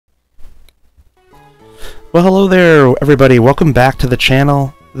Well, hello there, everybody. Welcome back to the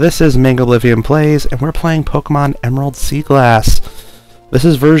channel. This is Mangoblivian Plays, and we're playing Pokemon Emerald Seaglass. This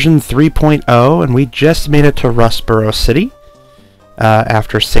is version 3.0, and we just made it to Rustboro City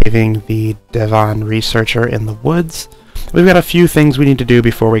after saving the Devon researcher in the woods. We've got a few things we need to do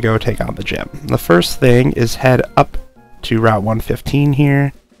before we go take on the gym. The first thing is head up to Route 115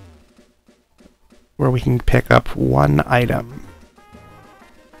 here, where we can pick up one item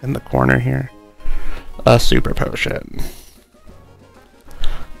in the corner here. A super potion.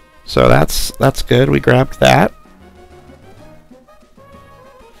 So that's good. We grabbed that.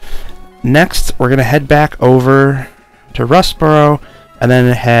 Next, we're gonna head back over to Rustboro and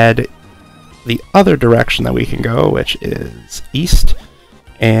then head the other direction that we can go, which is east.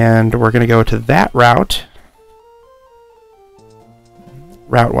 And we're gonna go to that route,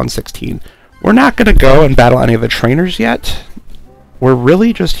 Route 116. We're not gonna go and battle any of the trainers yet. We're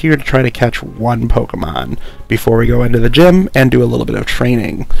really just here to try to catch one Pokemon before we go into the gym and do a little bit of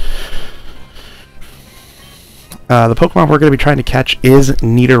training. The Pokemon we're going to be trying to catch is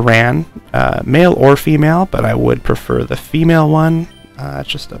Nidoran, male or female, but I would prefer the female one. It's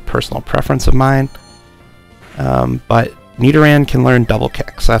just a personal preference of mine. But Nidoran can learn Double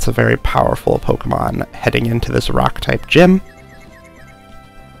Kick, so that's a very powerful Pokemon heading into this Rock-type gym.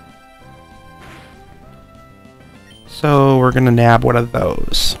 So we're going to nab one of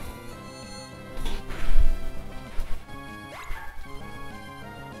those.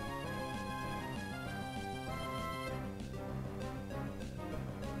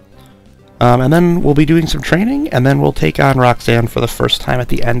 And then we'll be doing some training, and then we'll take on Roxanne for the first time at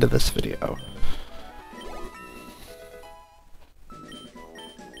the end of this video.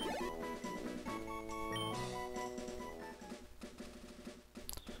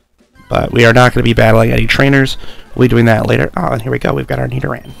 But we are not going to be battling any trainers. We'll be doing that later. Oh, and here we go. We've got our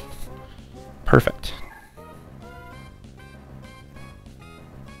Nidoran. Perfect.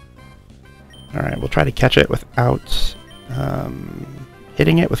 Alright, we'll try to catch it without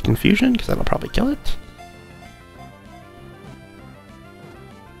hitting it with confusion, because that'll probably kill it.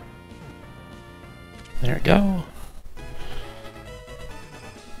 There we go.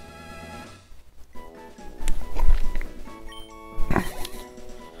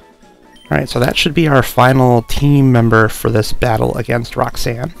 Alright, so that should be our final team member for this battle against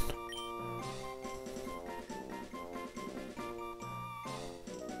Roxanne.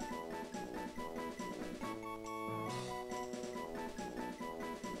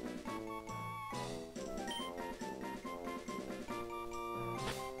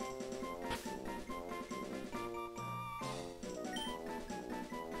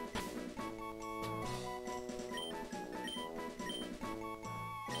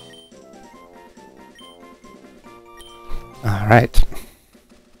 Alright.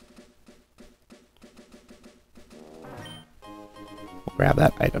 We'll grab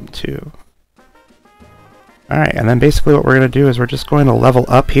that item too. Alright, and then basically what we're going to do is we're just going to level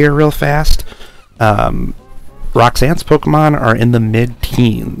up here real fast. Roxanne's Pokemon are in the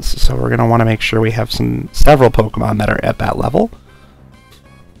mid-teens, so we're going to want to make sure we have several Pokemon that are at that level.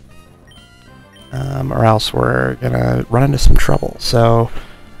 Or else we're going to run into some trouble. So,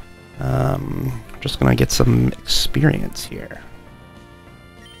 just going to get some experience here.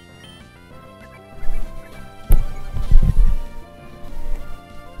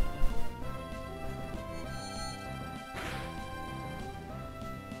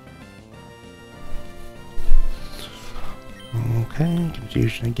 Okay,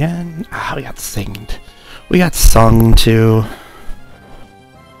 confusion again. Ah, we got singed. We got sung to.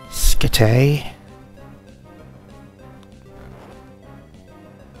 Skitay.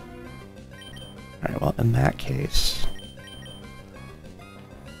 Alright, well, in that case...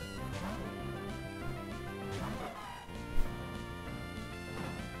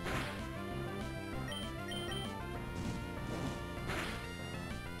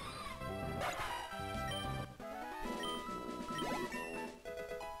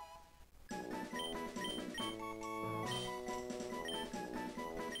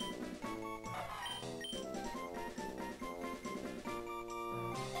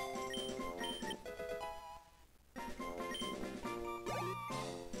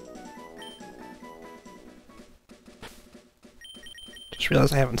 Just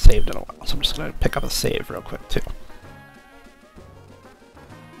realized I haven't saved in a while, so I'm just going to pick up a save real quick, too.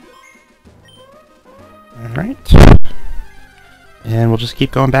 Alright. And we'll just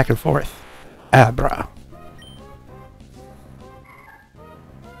keep going back and forth. Abra.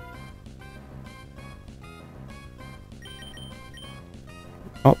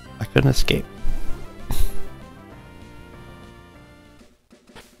 Oh, I couldn't escape.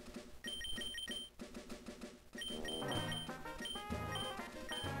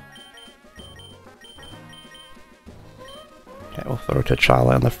 Okay, we'll throw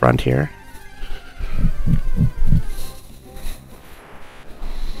T'Challa in the front here.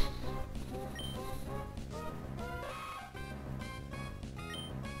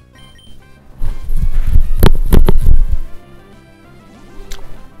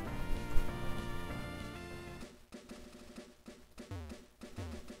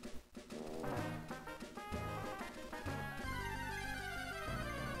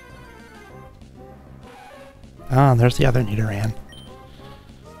 Ah, there's the other Nidoran.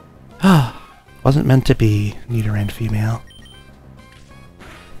 Ah, wasn't meant to be Nidoran female.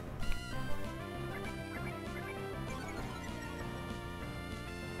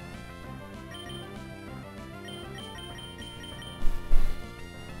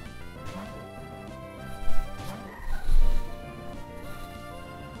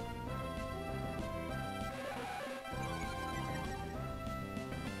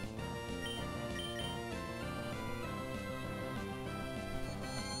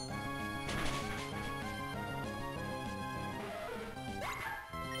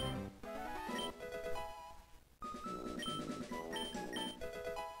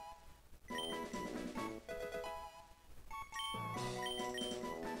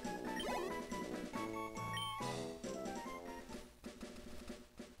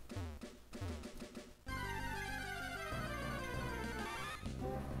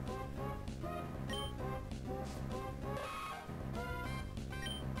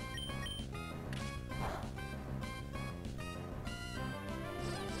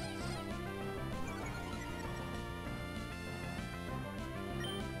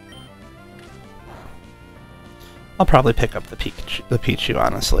 I'll probably pick up the Pichu,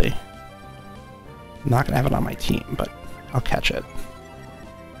 honestly. I'm not gonna have it on my team, but I'll catch it.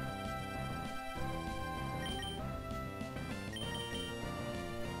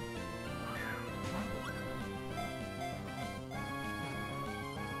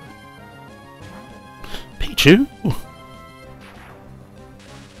 Pichu?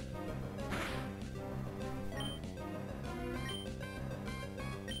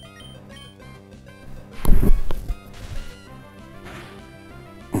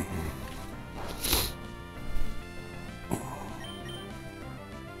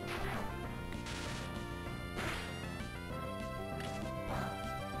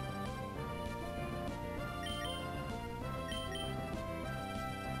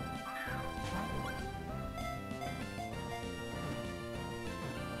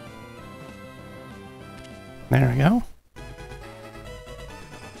 There we go.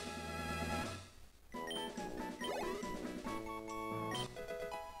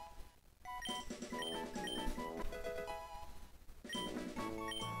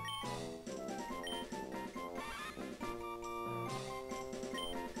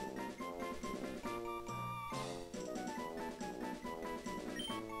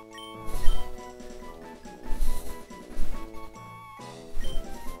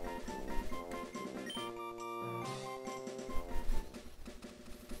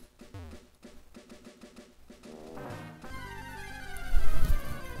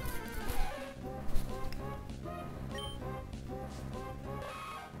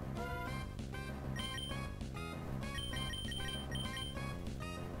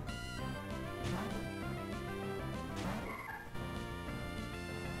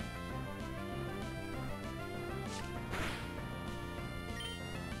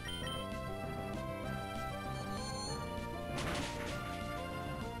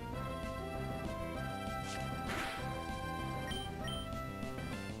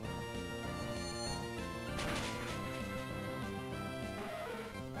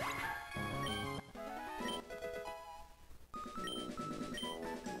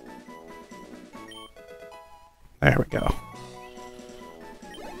 There we go.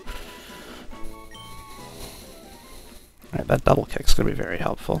 Alright, that double kick's gonna be very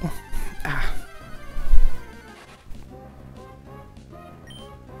helpful. Ah.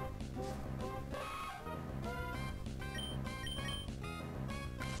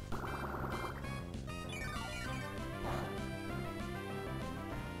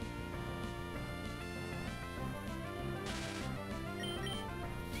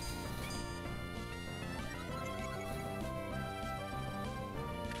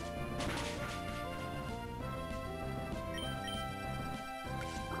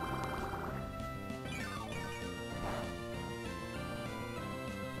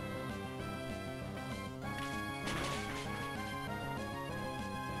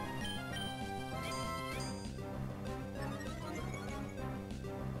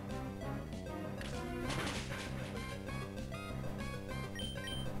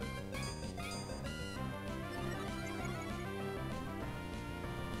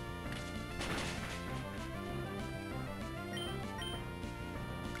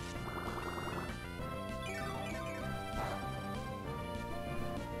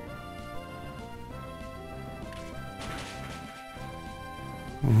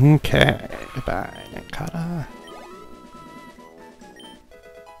 Okay, goodbye, Nankata.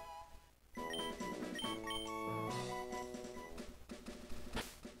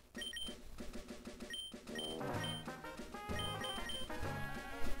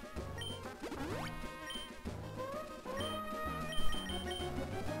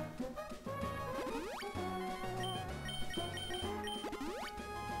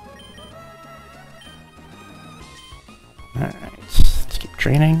 Alright, let's keep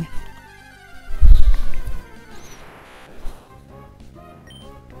training.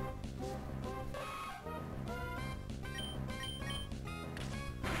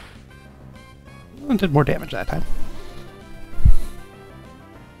 Did more damage that time.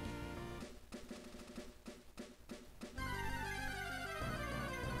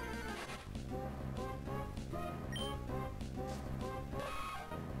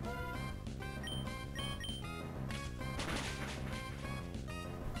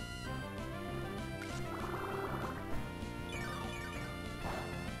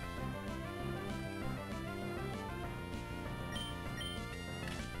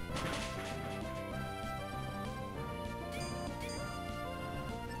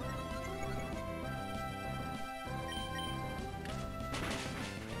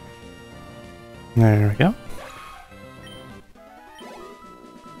 There we go.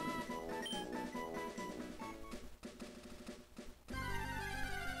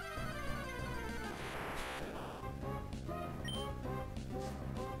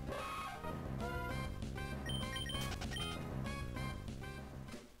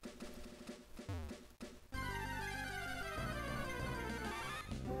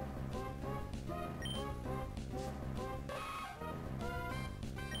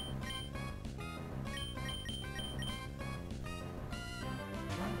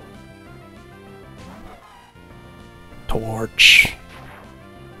 Torch.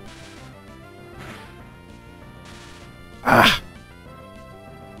 Ah.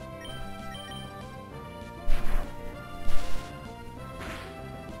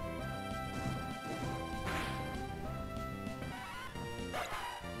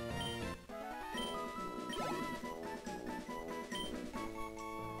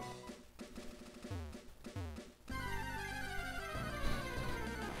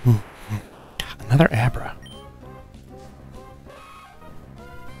 Another Abra.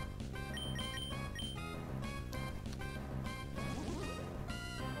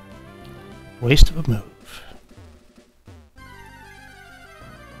 Waste of a move.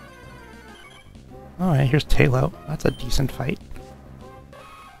 Alright, here's Talo. That's a decent fight.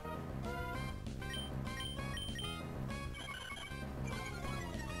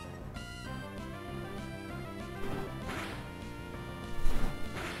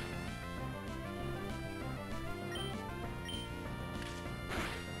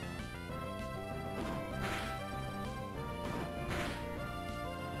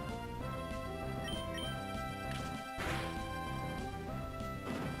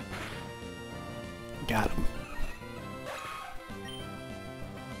 Got him.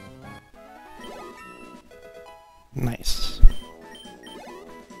 Nice.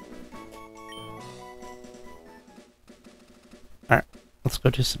 Alright, let's go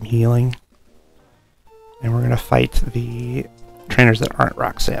do some healing. And we're gonna fight the trainers that aren't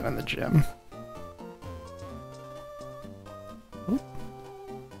Roxanne in the gym. Oop.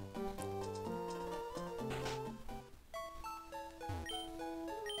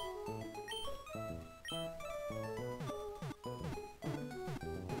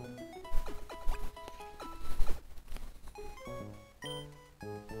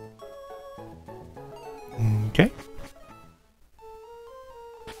 Okay.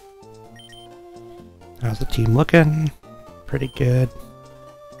 How's the team looking? Pretty good.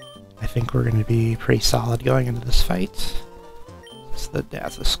 I think we're going to be pretty solid going into this fight. It's the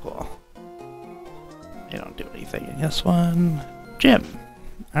Daza School. They don't do anything in this one. Gym.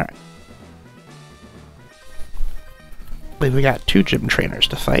 Alright. I believe we got 2 gym trainers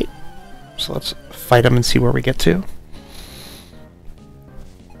to fight. So let's fight them and see where we get to.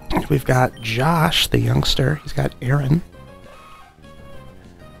 We've got Josh, the youngster. He's got Aaron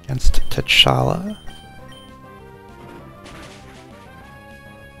against T'Challa.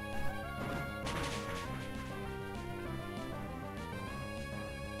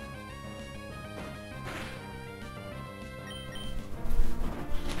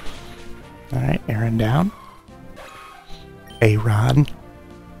 Alright, Aaron down. Aaron.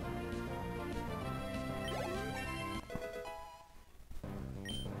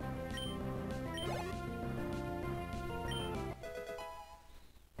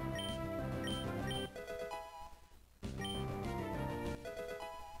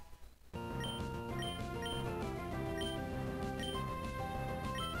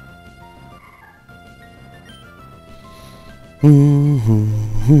 Alright,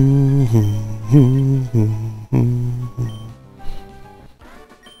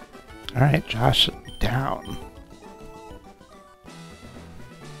 Josh down.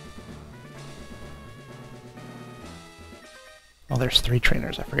 Oh, there's 3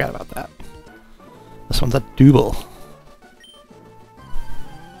 trainers. I forgot about that. This one's a double.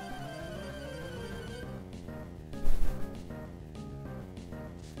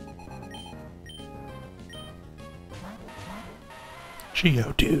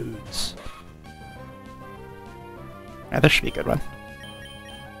 Geodudes. Yeah, this should be a good one.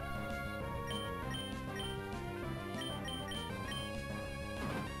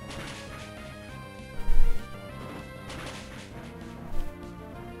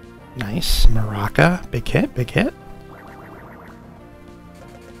 Nice. Maraca. Big hit, big hit.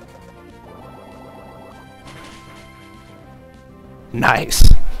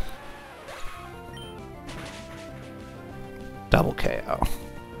 Nice. Double KO.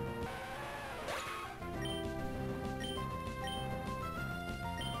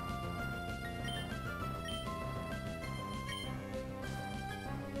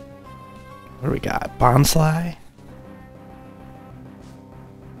 What do we got? Bonsly.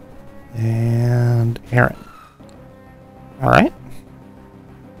 And Aaron. Alright.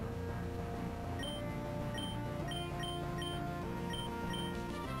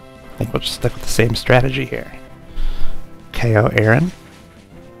 I think we'll just stick with the same strategy here. KO Aaron.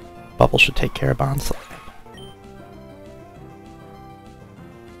 Bubble should take care of Bonsly.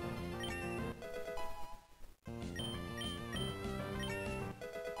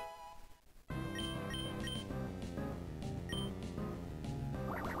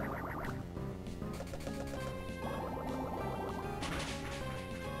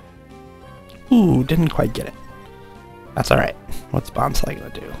 Ooh, didn't quite get it. That's alright. What's Bonsly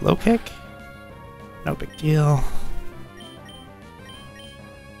gonna do? Low kick? No big deal.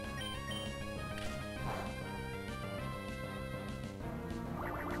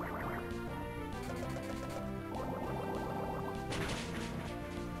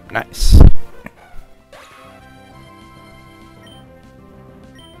 Nice.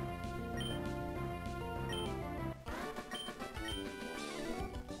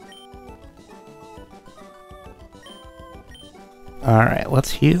 Alright,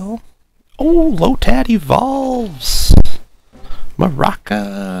 let's heal. Oh, Lotad evolves!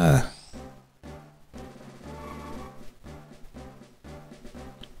 Maraca!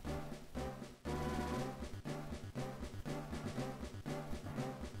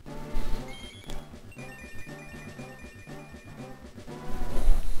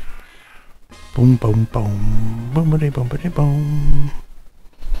 Boom, boom, boom. Boom-a-dee, boom-a-dee, boom.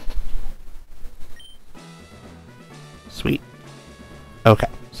 Sweet. Okay,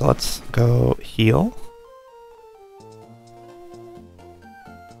 so let's go heal.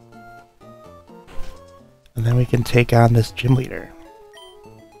 And then we can take on this gym leader.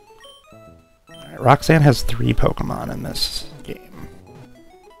 Alright, Roxanne has 3 Pokemon in this game.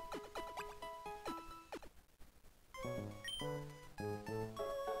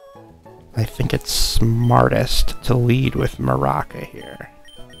 I think it's smartest to lead with Maraca here.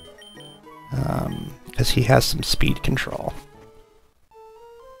 Because he has some speed control.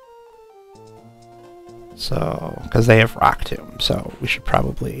 So, because they have Rock Tomb, so we should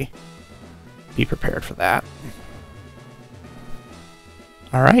probably be prepared for that.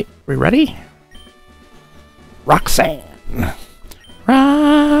 Alright, we ready? Roxanne!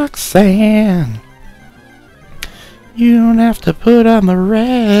 Roxanne! You don't have to put on the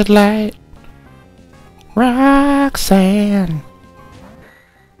red light. Roxanne!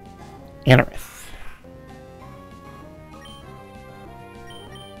 Anorith.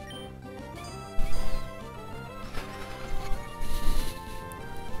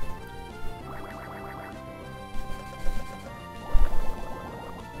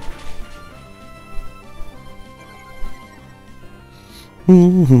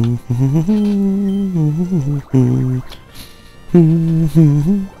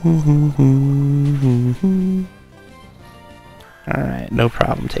 Alright, no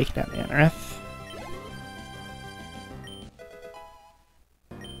problem taking down Anorith.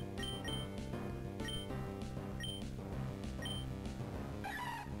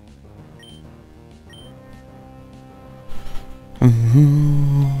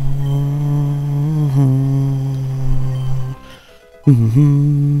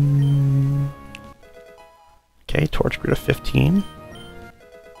 Okay, Torch grew to 15.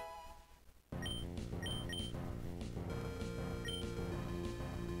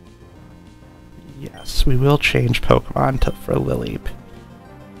 Yes, we will change Pokemon for Lileep.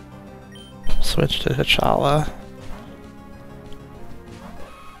 Switch to T'Challa.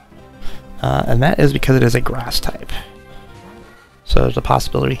 And that is because it is a grass type. So there's a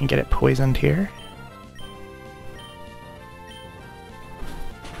possibility we can get it poisoned here.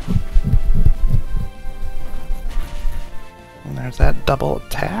 And there's that double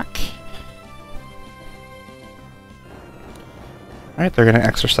attack. Alright, they're going to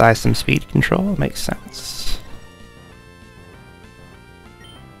exercise some speed control. Makes sense.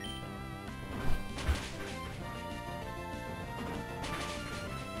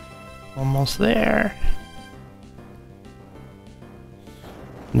 Almost there.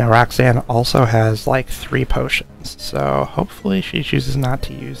 Now Roxanne also has like 3 potions, so hopefully she chooses not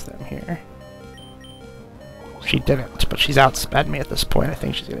to use them here. She didn't, but she's outsped me at this point. I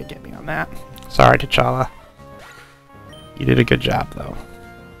think she's going to get me on that. Sorry, T'Challa. You did a good job, though.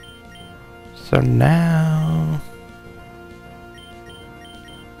 So now...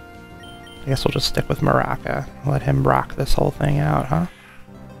 I guess we'll just stick with Maraca. Let him rock this whole thing out, huh?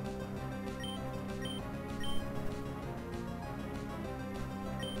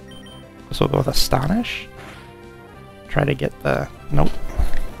 So we'll go with Astonish. Try to get the... Nope.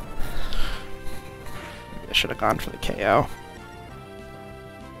 Maybe I should have gone for the KO.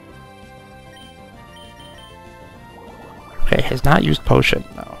 Okay, has not used Potion,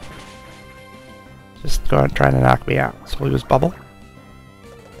 though. Just going trying to knock me out. So we'll use Bubble.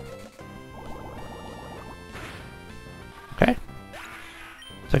 Okay.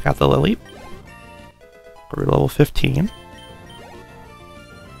 Took out the Lileep. We're level 15.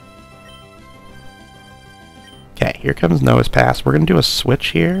 Okay, here comes Nosepass. We're going to do a switch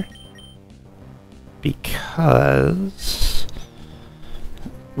here because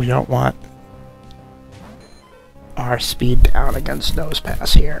we don't want our speed down against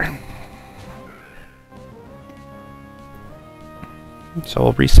Nosepass here. So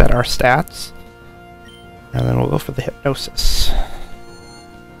we'll reset our stats, and then we'll go for the Hypnosis.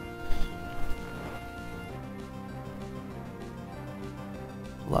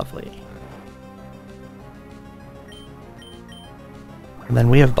 Lovely. And then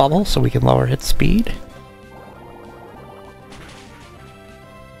we have Bubble, so we can lower its speed.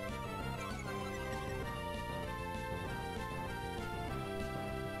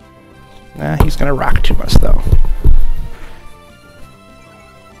 Nah, he's gonna rock to us, though.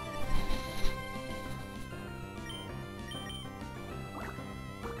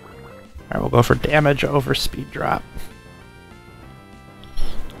 Alright, we'll go for damage over speed drop.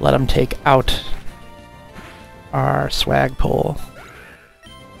 Let him take out our swag pull.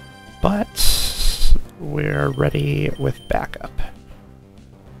 But we're ready with backup.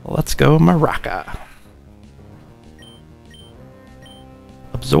 Let's go Maraca.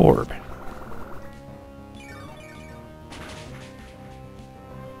 Absorb.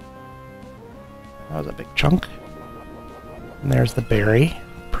 That was a big chunk. And there's the berry.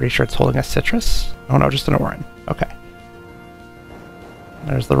 Pretty sure it's holding a citrus. Oh no, just an orange. Okay.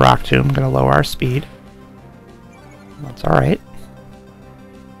 There's the rock tomb. Gonna lower our speed. That's alright.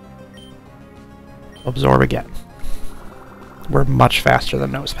 Absorb again. We're much faster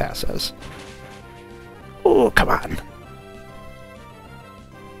than Nosepass is. Oh, come on.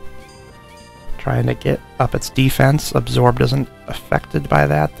 Trying to get up its defense. Absorb isn't affected by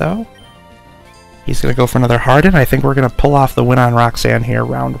that, though. He's going to go for another Harden. I think we're going to pull off the win on Roxanne here,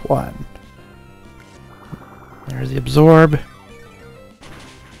 round 1. There's the Absorb.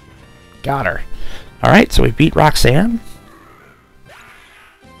 Got her. Alright, so we beat Roxanne.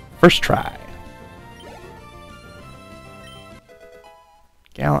 First try.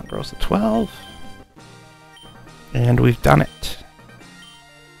 Gallant grows to 12. And we've done it.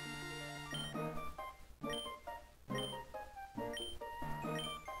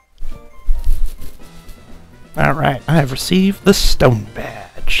 Alright, I have received the Stone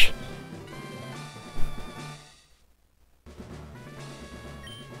Badge.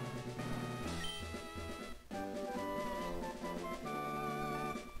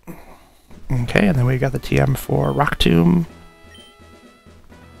 Okay, and then we got the TM for Rock Tomb.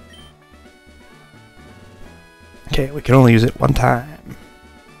 Okay, we can only use it one time.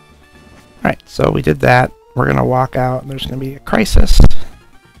 Alright, so we did that. We're going to walk out, and there's going to be a crisis.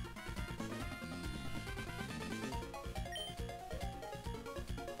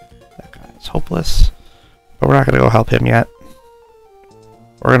 That guy is hopeless. But we're not going to go help him yet.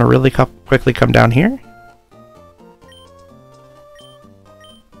 We're going to really quickly come down here.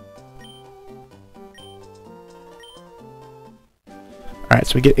 Alright,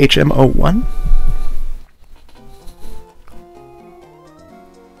 so we get HM01.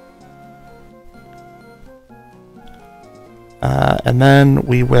 And then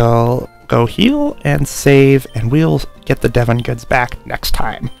we will go heal and save, and we'll get the Devon goods back next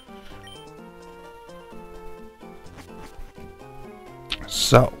time.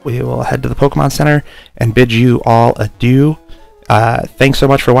 So we will head to the Pokemon Center and bid you all adieu. Thanks so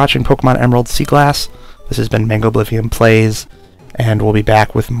much for watching Pokemon Emerald Seaglass. This has been Mangoblivian Plays, and we'll be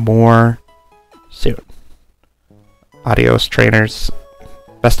back with more soon. Adios, trainers.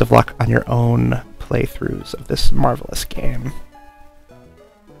 Best of luck on your own playthroughs of this marvelous game.